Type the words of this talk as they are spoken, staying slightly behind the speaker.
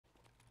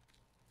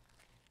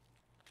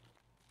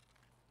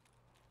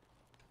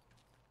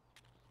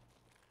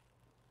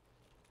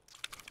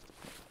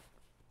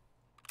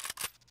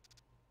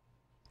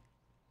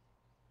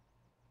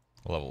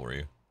What level were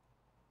you?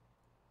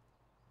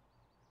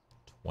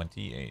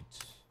 28.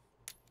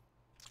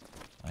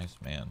 Nice,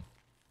 man.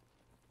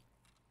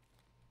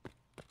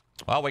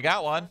 Well, we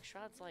got one.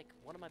 Shroud's like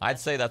one of my I'd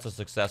best say that's a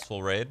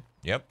successful raid.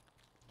 Yep.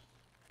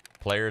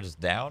 Player is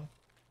down.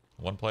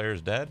 One player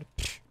is dead.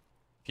 If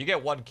you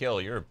get one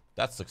kill,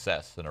 that's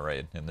success in a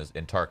raid in the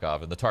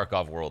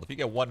Tarkov world. If you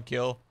get one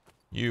kill,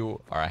 you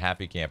are a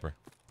happy camper.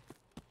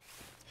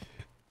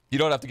 You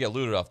don't have to get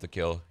looted off the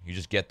kill. You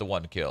just get the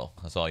one kill.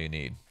 That's all you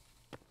need.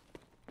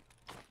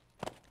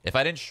 If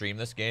I didn't stream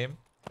this game,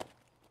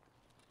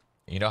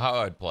 you know how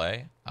I would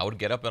play? I would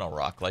get up in a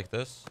rock like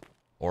this,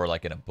 or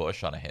like in a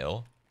bush on a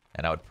hill,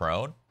 and I would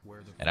prone,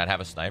 and I'd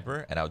have a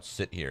sniper, and I would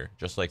sit here,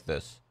 just like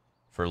this,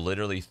 for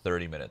literally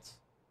 30 minutes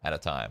at a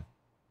time.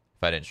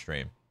 If I didn't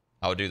stream,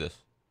 I would do this.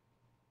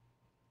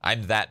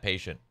 I'm that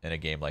patient in a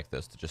game like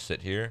this, to just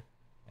sit here,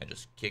 and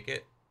just kick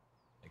it,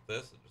 like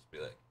this, and just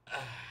be like, ah.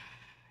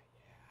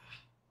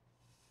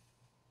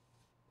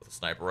 With a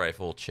sniper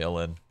rifle,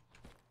 chilling.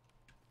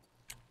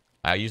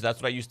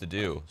 That's what I used to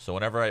do. So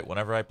whenever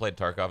I played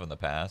Tarkov in the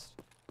past,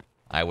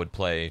 I would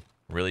play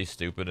really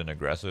stupid and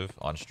aggressive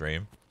on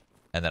stream,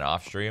 and then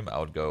off stream I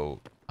would go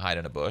hide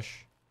in a bush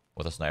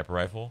with a sniper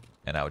rifle,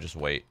 and I would just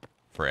wait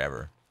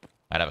forever.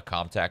 I'd have a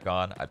Comtac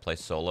on. I'd play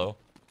solo,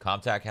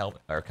 Comtac helmet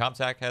or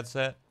Comtac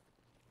headset,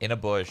 in a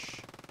bush.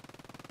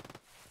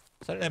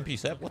 Is that an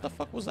MP-7? What the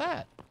fuck was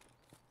that?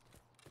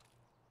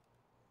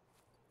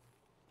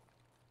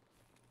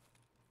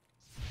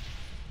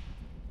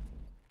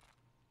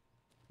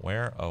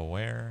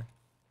 Where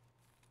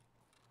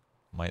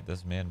might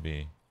this man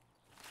be?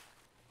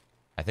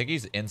 I think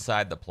he's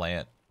inside the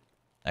plant.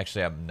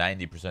 Actually, I'm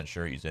 90%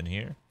 sure he's in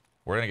here.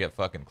 We're gonna get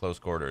fucking close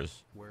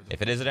quarters.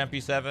 If it is an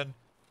MP-7,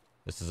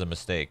 this is a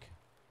mistake.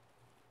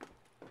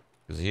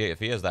 Because if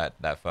he has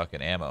that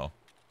fucking ammo,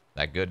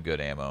 that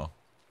good ammo,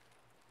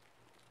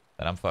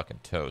 then I'm fucking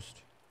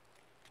toast.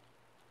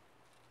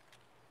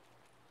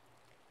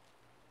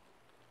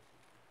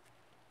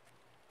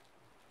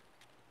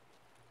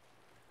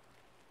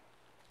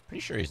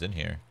 Pretty sure he's in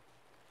here.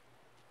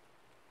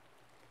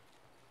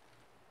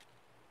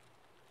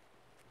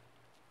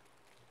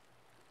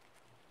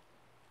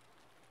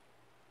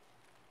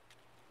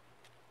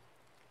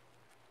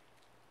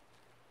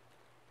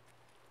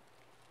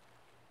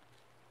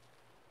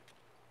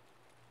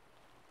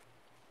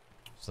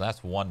 So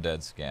that's one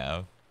dead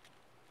scav.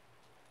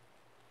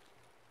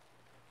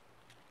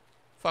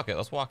 Fuck it,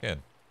 let's walk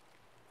in.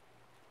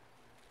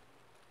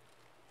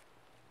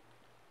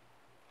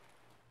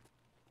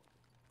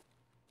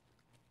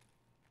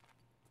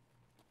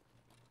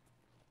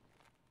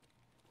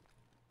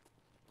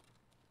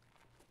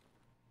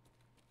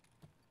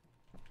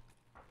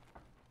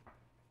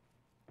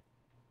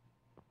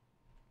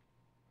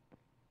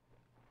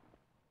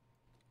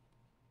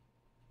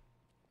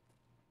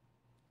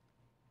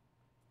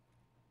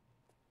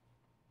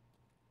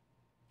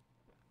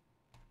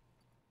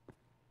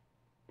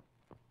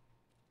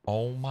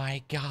 Oh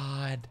my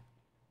god.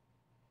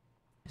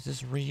 Is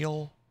this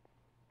real?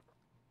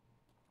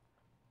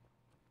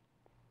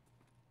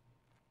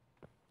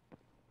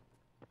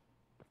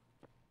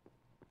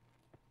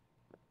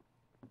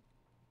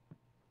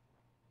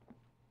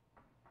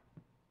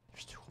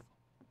 There's two of them.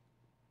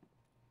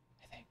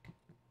 I think.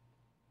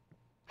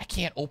 I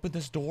can't open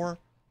this door.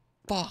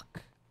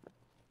 Fuck.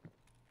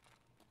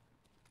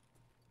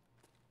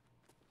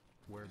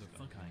 Where the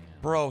fuck I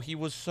am? Bro, he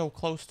was so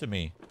close to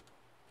me.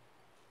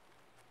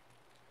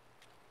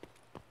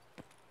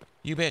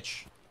 You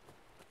bitch.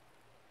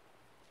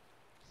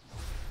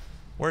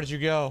 Where did you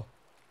go?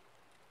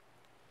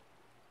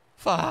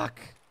 Fuck.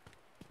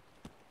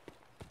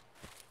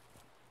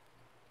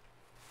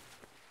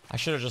 I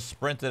should have just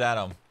sprinted at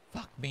him.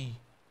 Fuck me.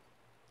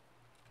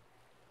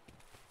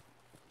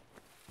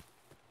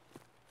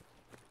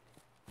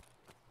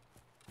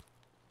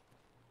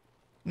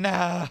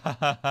 No.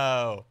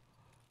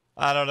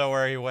 I don't know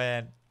where he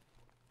went.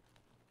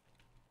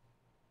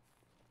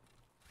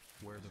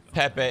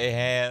 Pepe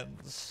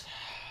hands.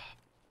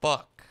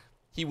 Fuck.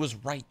 He was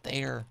right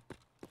there.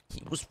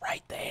 He was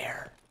right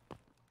there.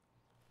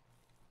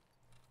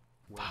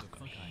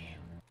 Fuck me.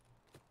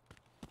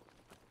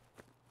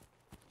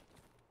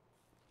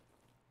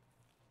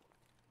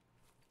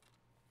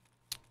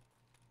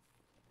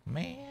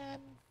 Man.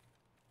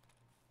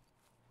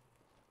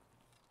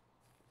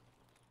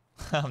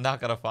 I'm not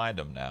gonna find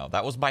him now.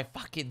 That was my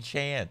fucking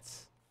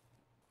chance.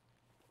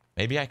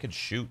 Maybe I could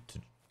shoot to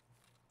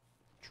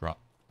drop.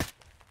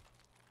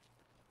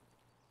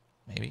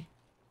 Maybe.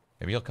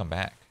 Maybe he'll come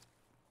back.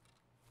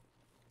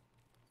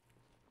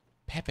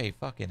 Pepe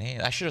fucking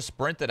hand. I should have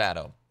sprinted at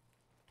him.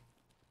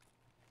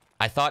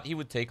 I thought he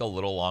would take a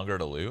little longer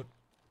to loot.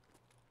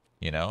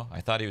 You know?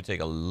 I thought he would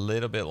take a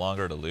little bit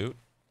longer to loot.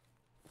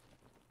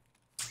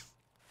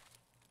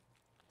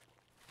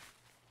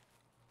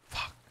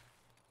 Fuck.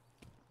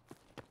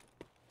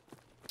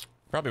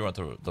 Probably went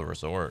to the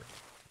resort.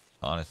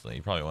 Honestly,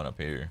 he probably went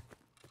up here.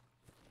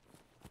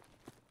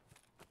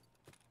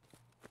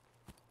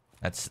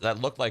 That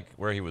looked like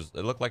where he was.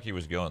 It looked like he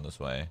was going this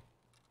way.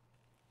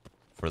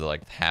 For the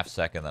like half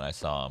second that I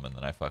saw him, and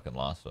then I fucking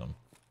lost him.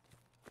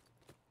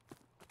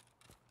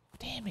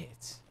 Damn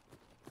it.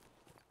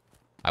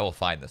 I will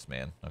find this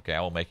man. Okay,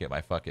 I will make it my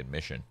fucking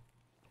mission.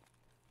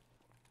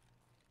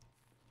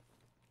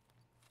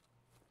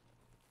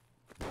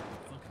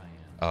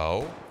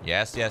 Oh,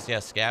 yes, yes,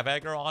 yes. Scav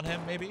aggro on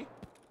him, maybe?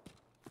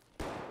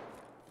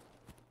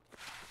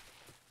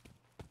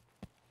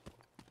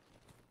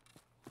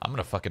 I'm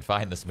gonna fucking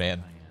find this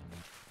man.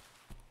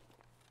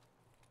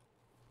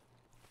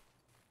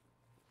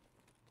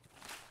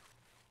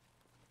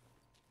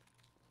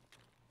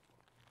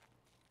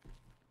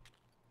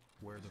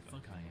 Where the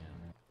fuck I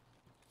am.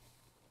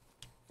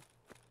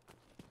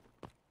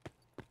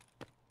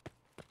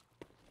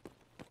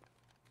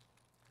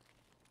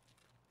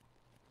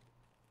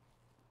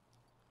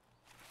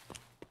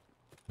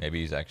 Maybe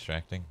he's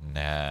extracting?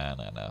 Nah,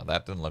 nah, nah.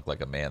 That didn't look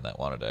like a man that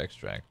wanted to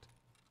extract.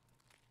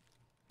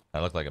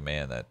 That looked like a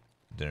man that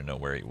didn't know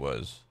where he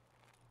was.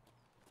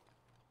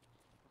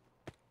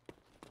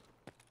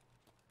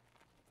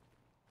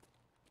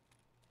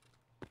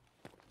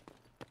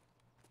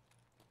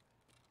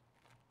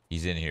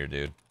 He's in here,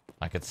 dude.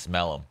 I could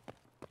smell him.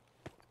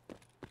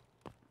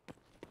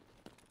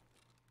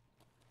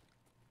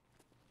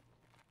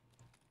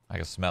 I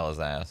can smell his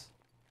ass.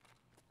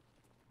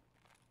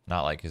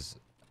 Not like his...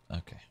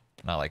 Okay.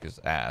 Not like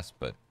his ass,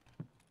 but...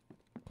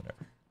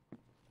 Whatever.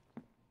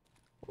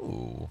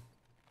 Ooh.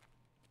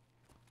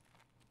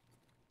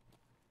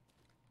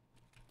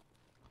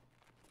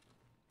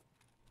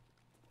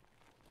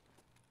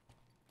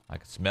 I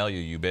can smell you,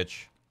 you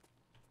bitch.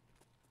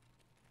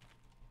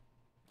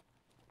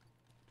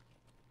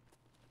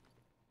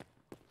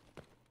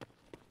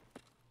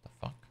 The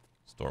fuck?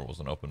 This door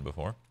wasn't open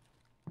before.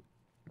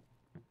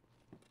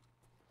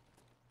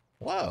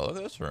 Wow, look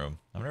at this room.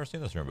 I've never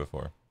seen this room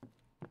before.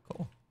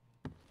 Cool.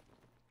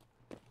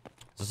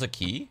 Is this a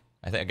key?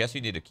 I guess you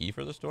need a key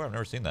for this door? I've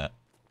never seen that.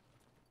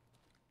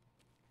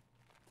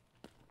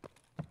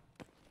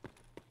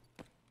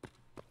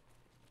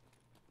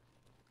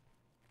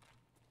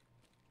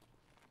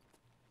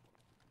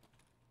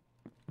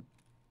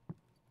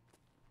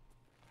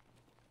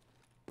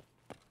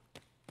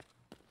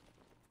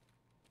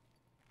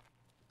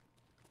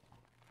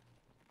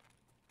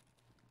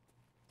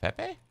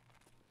 Pepe?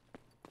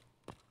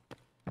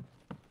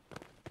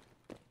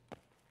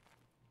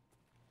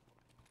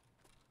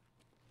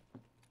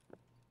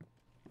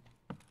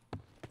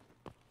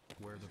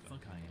 Where the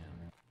fuck I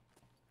am.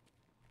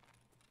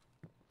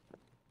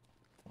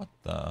 What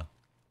the?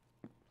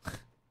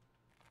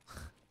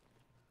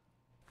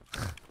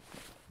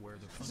 Where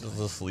the fuck This is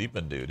a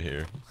sleeping dude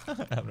here.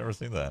 I've never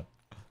seen that.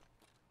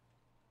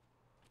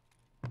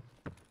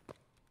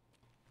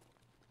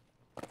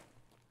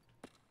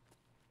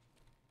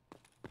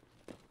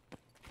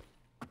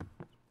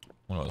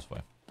 We'll go this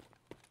way.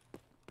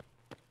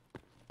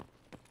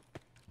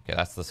 Okay,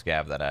 that's the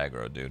scav that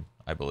aggro, dude.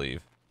 I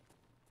believe.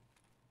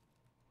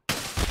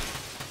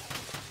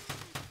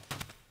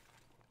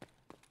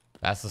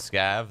 That's the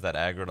scav that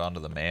aggroed onto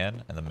the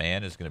man, and the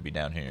man is going to be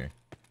down here.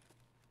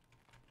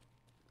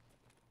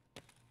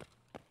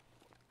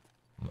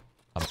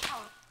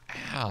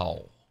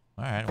 Ow.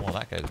 Alright, well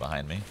that guy's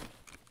behind me.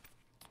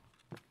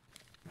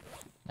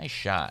 Nice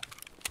shot.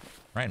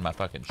 Right in my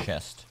fucking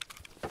chest.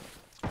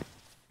 Am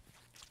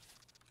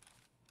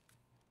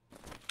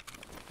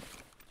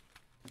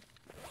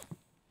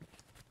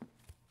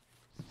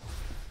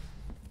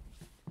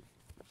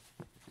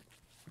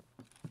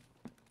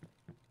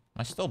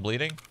I still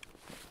bleeding?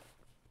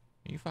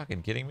 Are you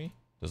fucking kidding me?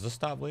 Does this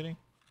stop bleeding?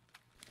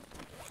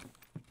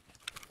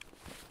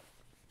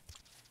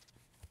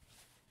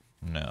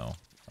 No.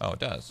 Oh, it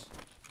does.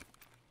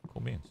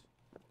 Cool beans.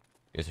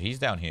 Okay, so he's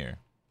down here.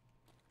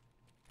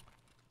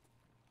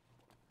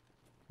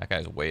 That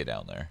guy's way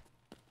down there.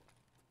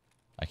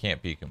 I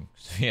can't peek him.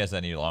 If he has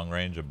any long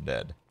range, I'm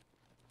dead.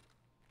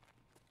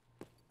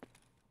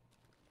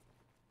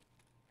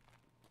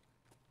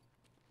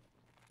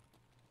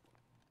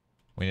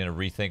 We need to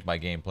rethink my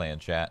game plan,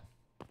 chat.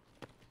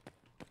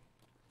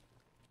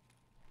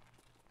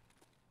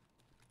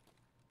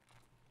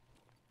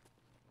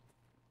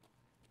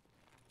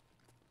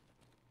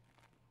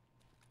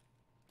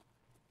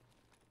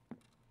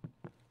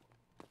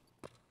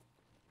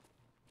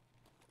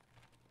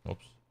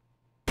 Oops.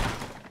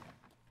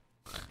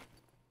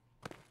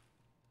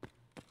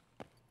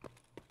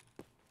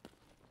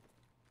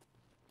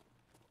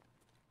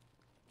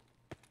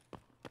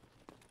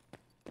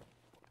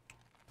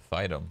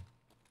 Fight him.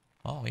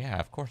 Oh yeah,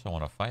 of course I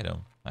want to fight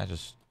him.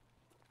 Just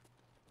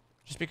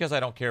because I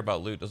don't care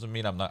about loot doesn't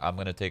mean I'm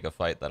gonna take a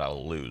fight that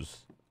I'll lose.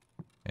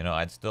 You know,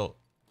 I'd still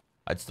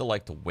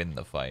like to win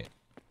the fight.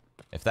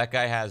 If that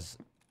guy has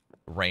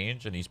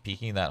range and he's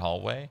peeking that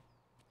hallway,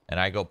 and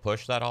I go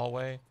push that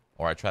hallway,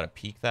 or I try to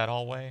peek that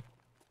hallway,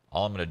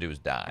 all I'm gonna do is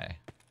die.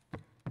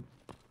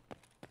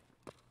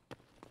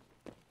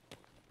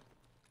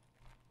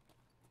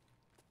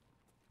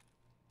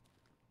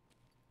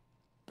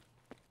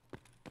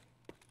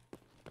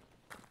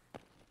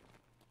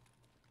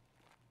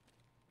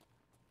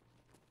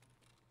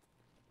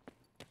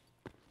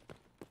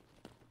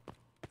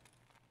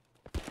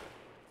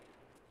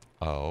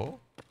 Oh.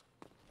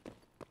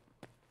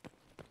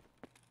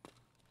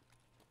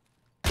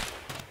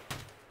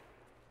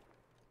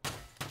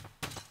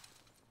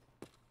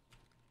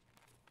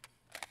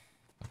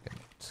 Fucking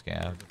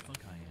scab. Where the fuck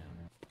I am?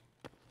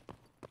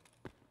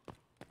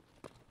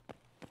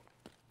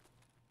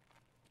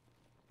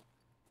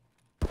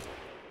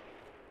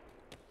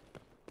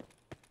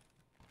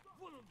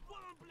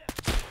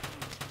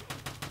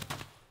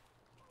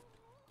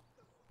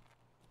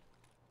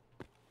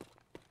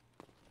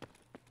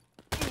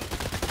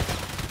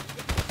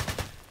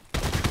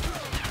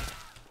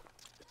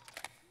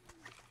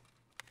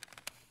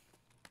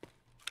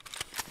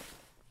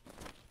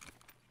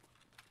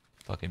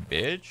 Fucking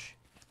bitch.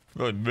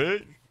 Fucking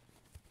bitch.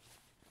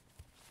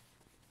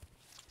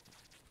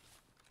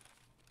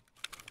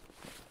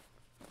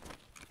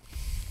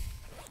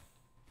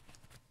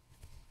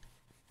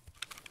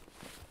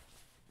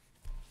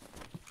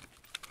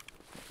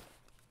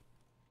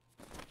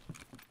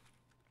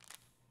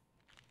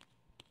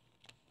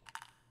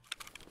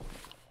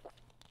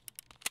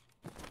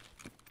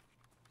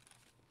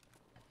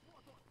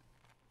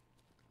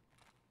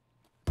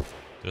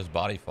 Did his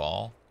body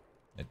fall?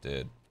 It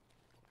did.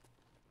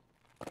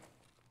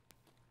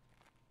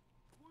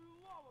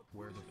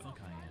 Where the fuck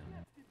I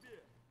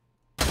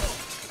am?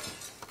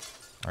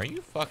 Are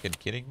you fucking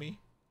kidding me?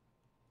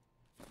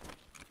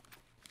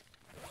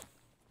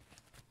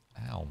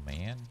 Ow,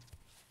 man.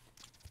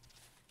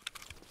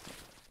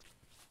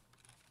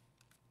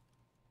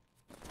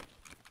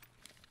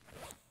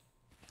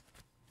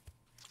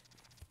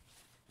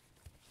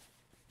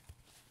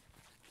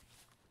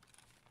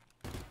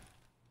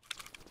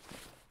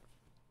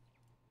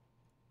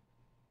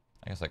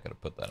 I guess I could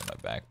have put that in my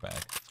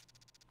backpack.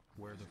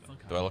 Where the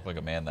fuck Do I look like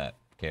a man that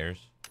cares?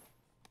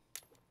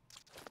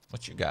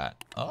 What you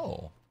got?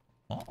 Oh.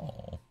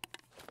 Oh.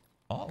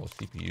 Oh,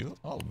 CPU?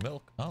 Oh,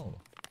 milk. Oh.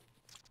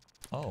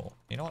 Oh.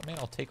 You know what, man?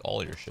 I'll take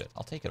all your shit.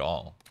 I'll take it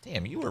all.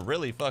 Damn, you were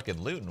really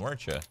fucking looting,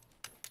 weren't you?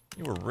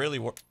 You were really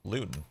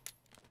looting.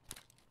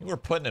 You were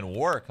putting in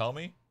work,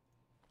 homie.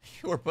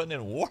 You were putting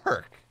in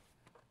work.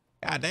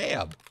 God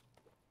damn.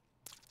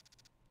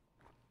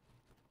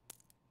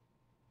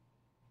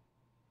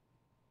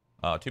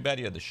 Oh, too bad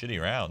you had the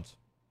shitty rounds.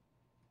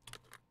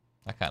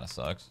 That kind of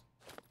sucks.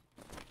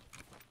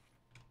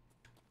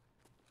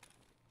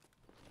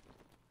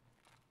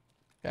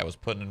 Guy was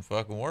putting in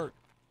fucking work.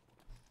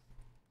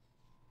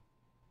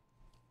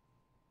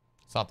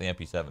 It's not the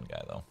MP-7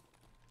 guy, though.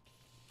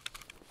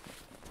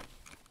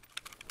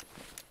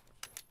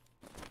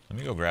 Let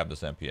me go grab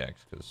this MPX,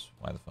 because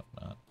why the fuck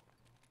not?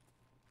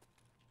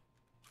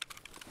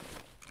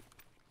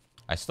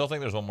 I still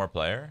think there's one more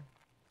player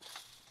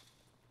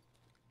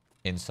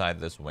inside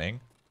this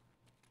wing.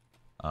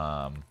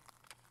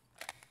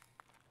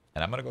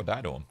 And I'm gonna go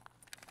die to him.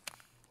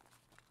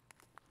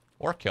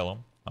 Or kill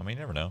him. I mean, you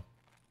never know.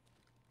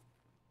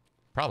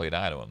 Probably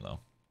die to him, though.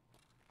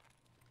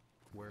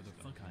 Where the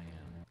fuck I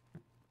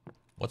am?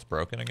 What's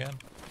broken again?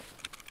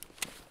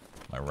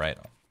 My right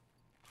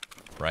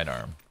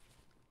arm.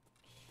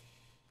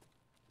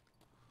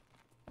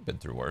 I've been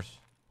through worse.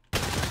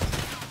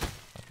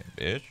 Fucking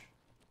bitch.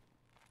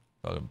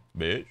 Fucking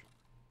bitch.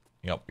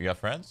 You got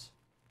friends?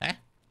 Eh?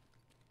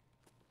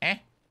 Eh?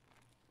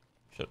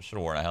 Should have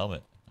worn a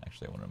helmet.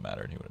 Actually, it wouldn't have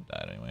mattered. He would have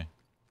died anyway.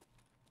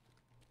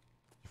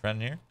 Your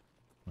friend here?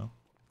 No?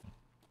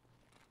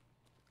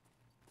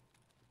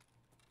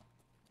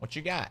 What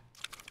you got?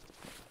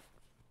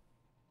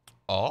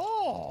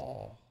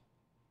 Oh.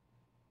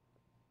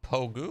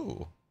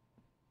 Pogu.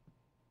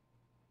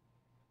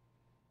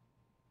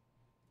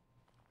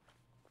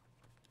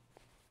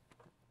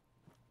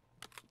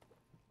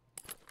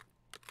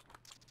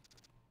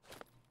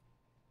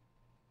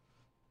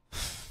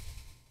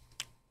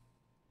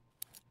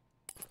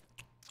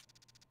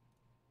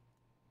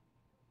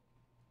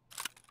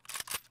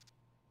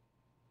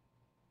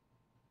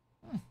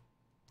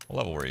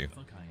 What level were you?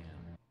 Fuck I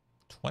am.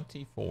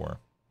 24.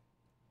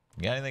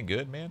 You got anything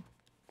good, man?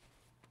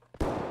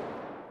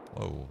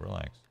 Whoa,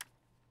 relax.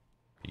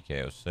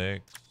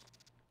 PK06.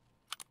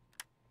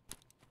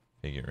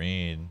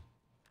 Figurine.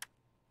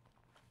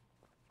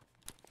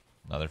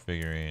 Another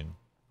figurine.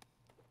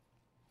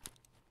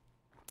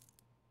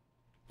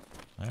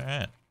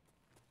 Alright.